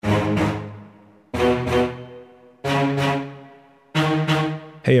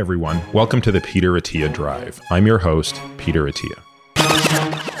Hey everyone, welcome to the Peter Attia Drive. I'm your host, Peter Attia.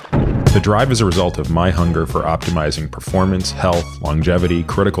 The drive is a result of my hunger for optimizing performance, health, longevity,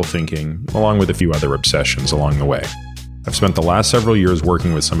 critical thinking, along with a few other obsessions along the way. I've spent the last several years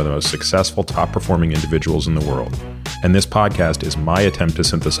working with some of the most successful, top-performing individuals in the world, and this podcast is my attempt to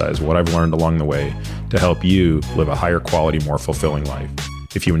synthesize what I've learned along the way to help you live a higher quality, more fulfilling life.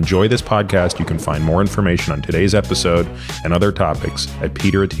 If you enjoy this podcast, you can find more information on today's episode and other topics at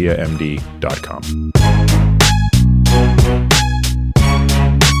peterattiamd.com.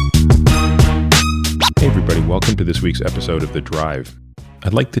 Hey everybody, welcome to this week's episode of The Drive.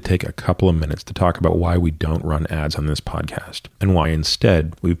 I'd like to take a couple of minutes to talk about why we don't run ads on this podcast and why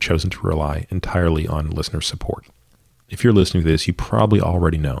instead we've chosen to rely entirely on listener support. If you're listening to this, you probably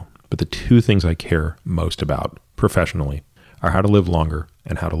already know, but the two things I care most about professionally are how to live longer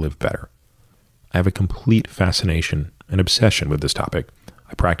and how to live better. I have a complete fascination and obsession with this topic.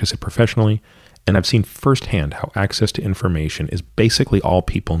 I practice it professionally, and I've seen firsthand how access to information is basically all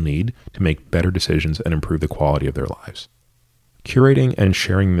people need to make better decisions and improve the quality of their lives. Curating and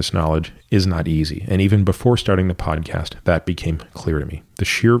sharing this knowledge is not easy, and even before starting the podcast, that became clear to me. The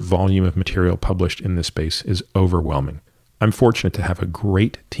sheer volume of material published in this space is overwhelming. I'm fortunate to have a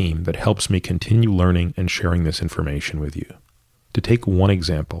great team that helps me continue learning and sharing this information with you. To take one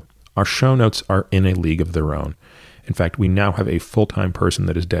example, our show notes are in a league of their own. In fact, we now have a full-time person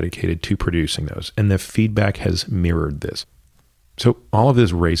that is dedicated to producing those, and the feedback has mirrored this. So all of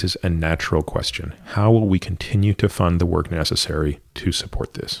this raises a natural question. How will we continue to fund the work necessary to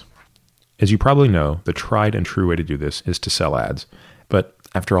support this? As you probably know, the tried and true way to do this is to sell ads. But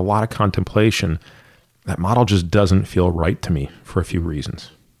after a lot of contemplation, that model just doesn't feel right to me for a few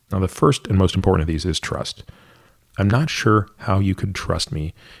reasons. Now, the first and most important of these is trust. I'm not sure how you could trust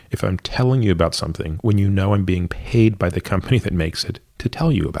me if I'm telling you about something when you know I'm being paid by the company that makes it to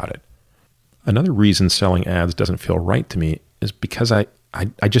tell you about it. Another reason selling ads doesn't feel right to me is because I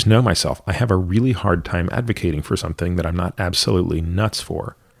just know myself. I have a really hard time advocating for something that I'm not absolutely nuts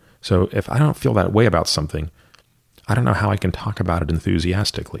for. So if I don't feel that way about something, I don't know how I can talk about it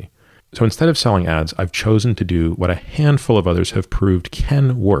enthusiastically. So instead of selling ads, I've chosen to do what a handful of others have proved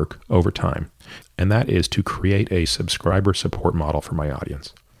can work over time, and that is to create a subscriber support model for my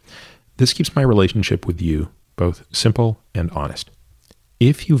audience. This keeps my relationship with you both simple and honest.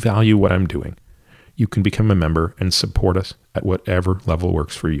 If you value what I'm doing, you can become a member and support us at whatever level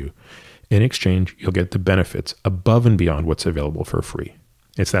works for you. In exchange, you'll get the benefits above and beyond what's available for free.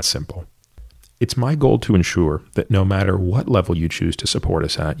 It's that simple. It's my goal to ensure that no matter what level you choose to support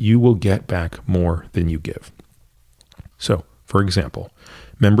us at, you will get back more than you give. So, for example,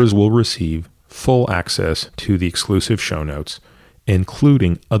 members will receive full access to the exclusive show notes,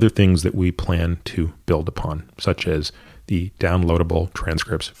 including other things that we plan to build upon, such as the downloadable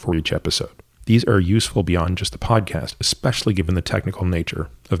transcripts for each episode. These are useful beyond just the podcast, especially given the technical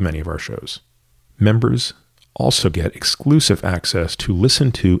nature of many of our shows. Members also get exclusive access to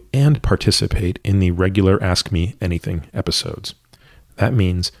listen to and participate in the regular Ask Me Anything episodes. That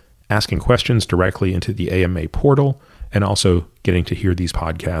means asking questions directly into the AMA portal and also getting to hear these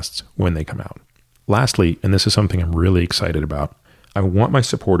podcasts when they come out. Lastly, and this is something I'm really excited about, I want my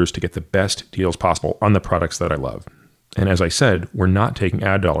supporters to get the best deals possible on the products that I love. And as I said, we're not taking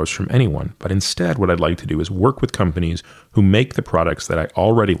ad dollars from anyone, but instead what I'd like to do is work with companies who make the products that I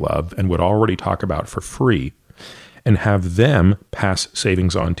already love and would already talk about for free and have them pass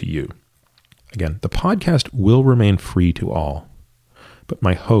savings on to you. Again, the podcast will remain free to all, but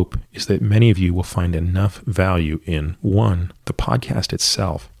my hope is that many of you will find enough value in, one, the podcast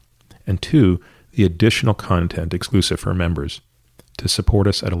itself, and two, the additional content exclusive for members to support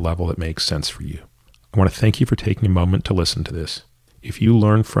us at a level that makes sense for you. I want to thank you for taking a moment to listen to this. If you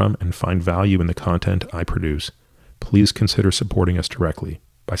learn from and find value in the content I produce, please consider supporting us directly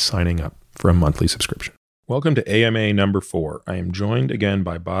by signing up for a monthly subscription. Welcome to AMA number 4. I am joined again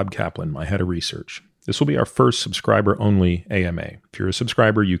by Bob Kaplan, my head of research. This will be our first subscriber-only AMA. If you're a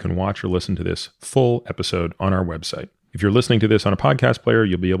subscriber, you can watch or listen to this full episode on our website. If you're listening to this on a podcast player,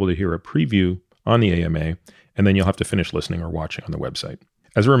 you'll be able to hear a preview on the AMA, and then you'll have to finish listening or watching on the website.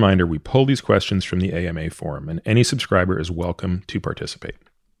 As a reminder, we pull these questions from the AMA forum, and any subscriber is welcome to participate.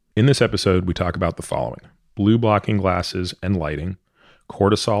 In this episode, we talk about the following: blue blocking glasses and lighting,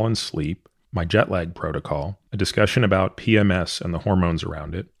 cortisol and sleep, my jet lag protocol, a discussion about PMS and the hormones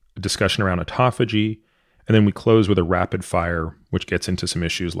around it, a discussion around autophagy, and then we close with a rapid fire, which gets into some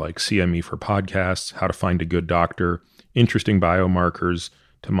issues like CME for podcasts, how to find a good doctor, interesting biomarkers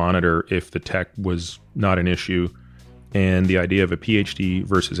to monitor if the tech was not an issue, and the idea of a PhD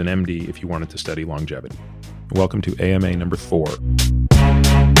versus an MD if you wanted to study longevity. Welcome to AMA number 4.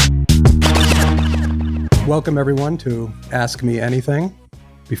 Welcome, everyone, to Ask Me Anything.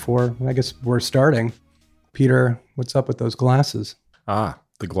 Before, I guess we're starting, Peter, what's up with those glasses? The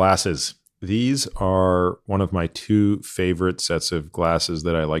glasses. These are one of my two favorite sets of glasses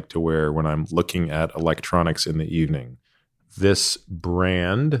that I like to wear when I'm looking at electronics in the evening. This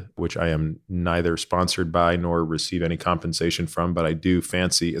brand, which I am neither sponsored by nor receive any compensation from, but I do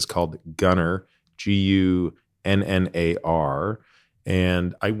fancy, is called Gunnar, Gunnar.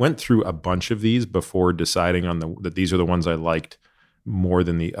 And I went through a bunch of these before deciding on that these are the ones I liked more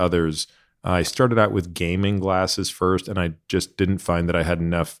than the others. I started out with gaming glasses first, and I just didn't find that I had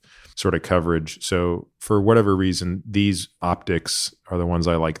enough sort of coverage. So for whatever reason, these optics are the ones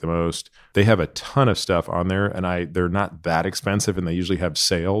I like the most. They have a ton of stuff on there, and they're not that expensive, and they usually have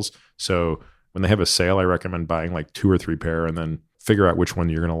sales. So when they have a sale, I recommend buying like 2 or 3 pair and then figure out which one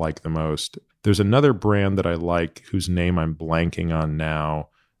you're going to like the most. There's another brand that I like whose name I'm blanking on now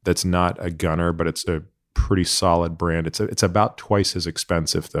that's not a Gunnar, but it's a pretty solid brand. It's about twice as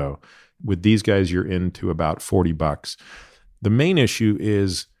expensive though. With these guys, you're into about $40. The main issue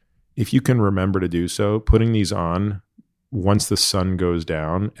is if you can remember to do so, putting these on once the sun goes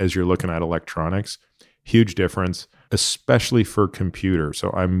down as you're looking at electronics, huge difference, especially for computer. So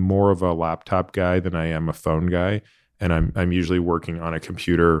I'm more of a laptop guy than I am a phone guy. And I'm usually working on a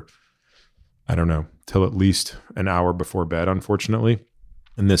computer, I don't know, till at least an hour before bed, unfortunately.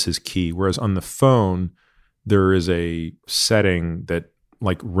 And this is key. Whereas on the phone, there is a setting that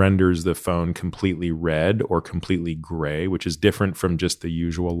like renders the phone completely red or completely gray, which is different from just the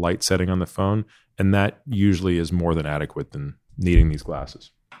usual light setting on the phone. And that usually is more than adequate than needing these glasses.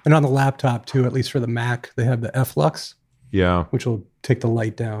 And on the laptop too, at least for the Mac, they have the F-Lux, yeah, which will take the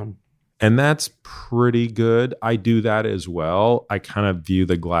light down. And that's pretty good. I do that as well. I kind of view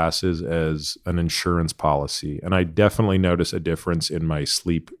the glasses as an insurance policy. And I definitely notice a difference in my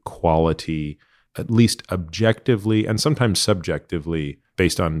sleep quality, at least objectively and sometimes subjectively,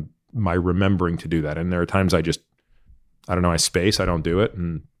 based on my remembering to do that. And there are times I space, I don't do it.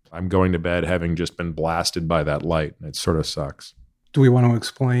 And I'm going to bed having just been blasted by that light. And it sort of sucks. Do we want to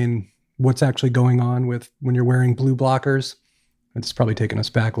explain what's actually going on with when you're wearing blue blockers? It's probably taken us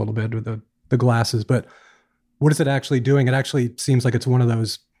back a little bit with the glasses, but what is it actually doing? It actually seems like it's one of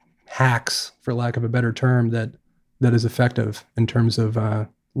those hacks, for lack of a better term, that is effective in terms of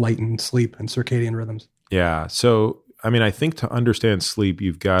light and sleep and circadian rhythms. Yeah. So, I think to understand sleep,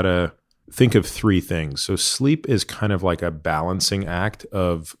 you've got to think of 3 things. So sleep is kind of like a balancing act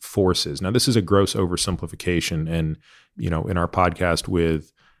of forces. Now, this is a gross oversimplification. And, in our podcast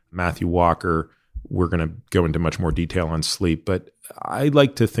with Matthew Walker, we're going to go into much more detail on sleep, but I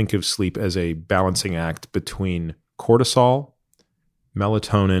like to think of sleep as a balancing act between cortisol,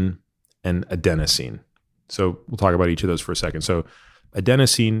 melatonin, and adenosine. So we'll talk about each of those for a second. So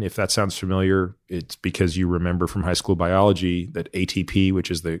adenosine, if that sounds familiar, it's because you remember from high school biology that ATP,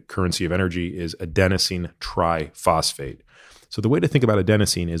 which is the currency of energy, is adenosine triphosphate. So the way to think about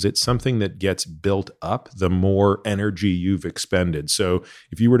adenosine is it's something that gets built up the more energy you've expended. So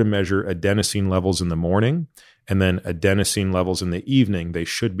if you were to measure adenosine levels in the morning and then adenosine levels in the evening, they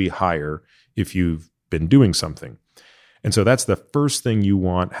should be higher if you've been doing something. And so that's the first thing you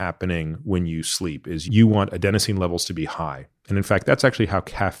want happening when you sleep is you want adenosine levels to be high. And in fact, that's actually how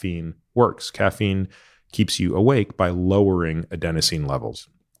caffeine works. Caffeine keeps you awake by lowering adenosine levels.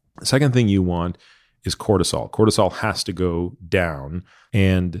 The second thing you want is cortisol. Cortisol has to go down.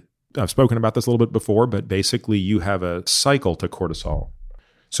 And I've spoken about this a little bit before, but basically you have a cycle to cortisol.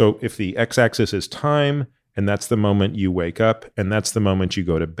 So if the x-axis is time, and that's the moment you wake up, and that's the moment you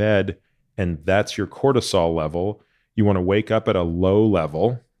go to bed, and that's your cortisol level, you want to wake up at a low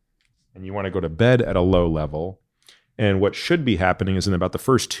level, and you want to go to bed at a low level. And what should be happening is in about the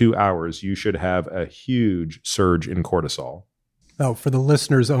first 2 hours, you should have a huge surge in cortisol. Oh, for the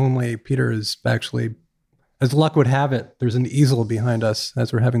listeners only, Peter is actually, as luck would have it, there's an easel behind us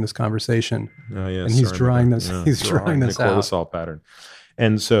as we're having this conversation. Oh, yeah, and he's drawing this. Yeah, he's drawing this the cortisol pattern.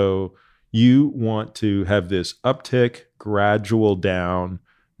 And so you want to have this uptick, gradual down,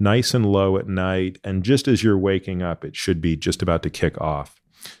 nice and low at night. And just as you're waking up, it should be just about to kick off.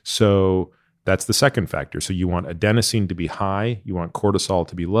 So that's the second factor. So you want adenosine to be high, you want cortisol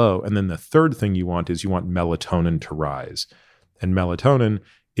to be low. And then the third thing you want is you want melatonin to rise. And melatonin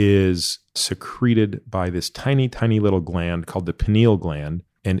is secreted by this tiny, tiny little gland called the pineal gland.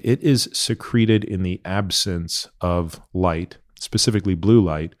 And it is secreted in the absence of light, specifically blue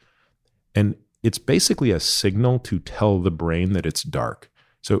light. And it's basically a signal to tell the brain that it's dark.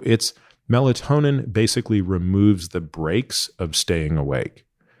 So melatonin basically removes the brakes of staying awake.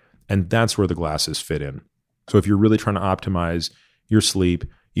 And that's where the glasses fit in. So if you're really trying to optimize your sleep,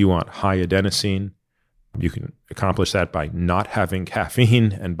 you want high adenosine, You can accomplish that by not having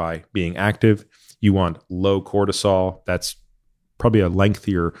caffeine and by being active. You want low cortisol. That's probably a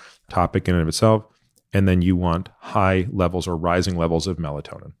lengthier topic in and of itself. And then you want high levels or rising levels of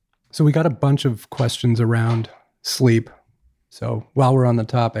melatonin. So we got a bunch of questions around sleep. So while we're on the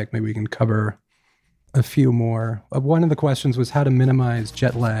topic, maybe we can cover a few more. One of the questions was how to minimize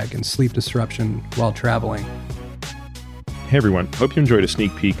jet lag and sleep disruption while traveling. Hey everyone, hope you enjoyed a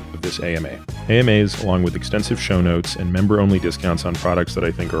sneak peek of this AMA. AMAs, along with extensive show notes and member-only discounts on products that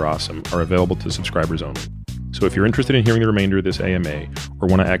I think are awesome, are available to subscribers only. So if you're interested in hearing the remainder of this AMA or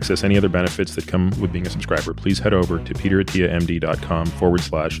want to access any other benefits that come with being a subscriber, please head over to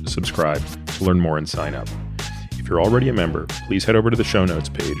peterattiamd.com/subscribe to learn more and sign up. If you're already a member, please head over to the show notes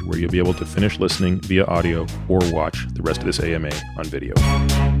page where you'll be able to finish listening via audio or watch the rest of this AMA on video.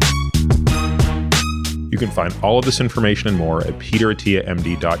 You can find all of this information and more at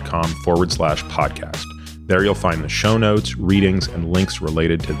peterattiamd.com/podcast. There you'll find the show notes, readings, and links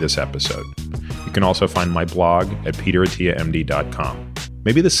related to this episode. You can also find my blog at peterattiamd.com.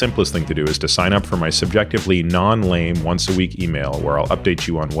 Maybe the simplest thing to do is to sign up for my subjectively non-lame once-a-week email where I'll update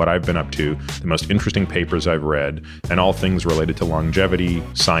you on what I've been up to, the most interesting papers I've read, and all things related to longevity,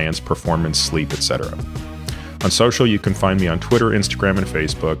 science, performance, sleep, etc. On social, you can find me on Twitter, Instagram, and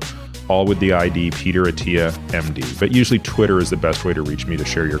Facebook, all with the ID peterattiamd, but usually Twitter is the best way to reach me to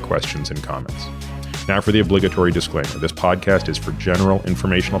share your questions and comments. Now for the obligatory disclaimer. This podcast is for general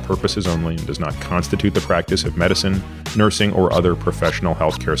informational purposes only and does not constitute the practice of medicine, nursing, or other professional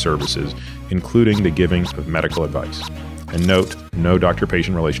healthcare services, including the giving of medical advice. And note, no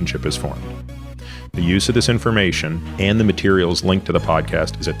doctor-patient relationship is formed. The use of this information and the materials linked to the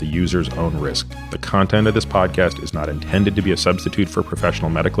podcast is at the user's own risk. The content of this podcast is not intended to be a substitute for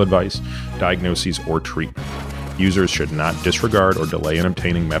professional medical advice, diagnoses, or treatment. Users should not disregard or delay in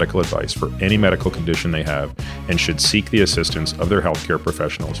obtaining medical advice for any medical condition they have and should seek the assistance of their healthcare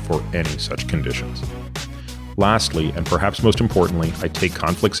professionals for any such conditions. Lastly, and perhaps most importantly, I take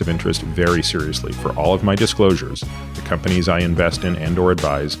conflicts of interest very seriously. For all of my disclosures, the companies I invest in and or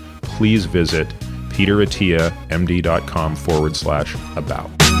advise, please visit peterattiamd.com/about.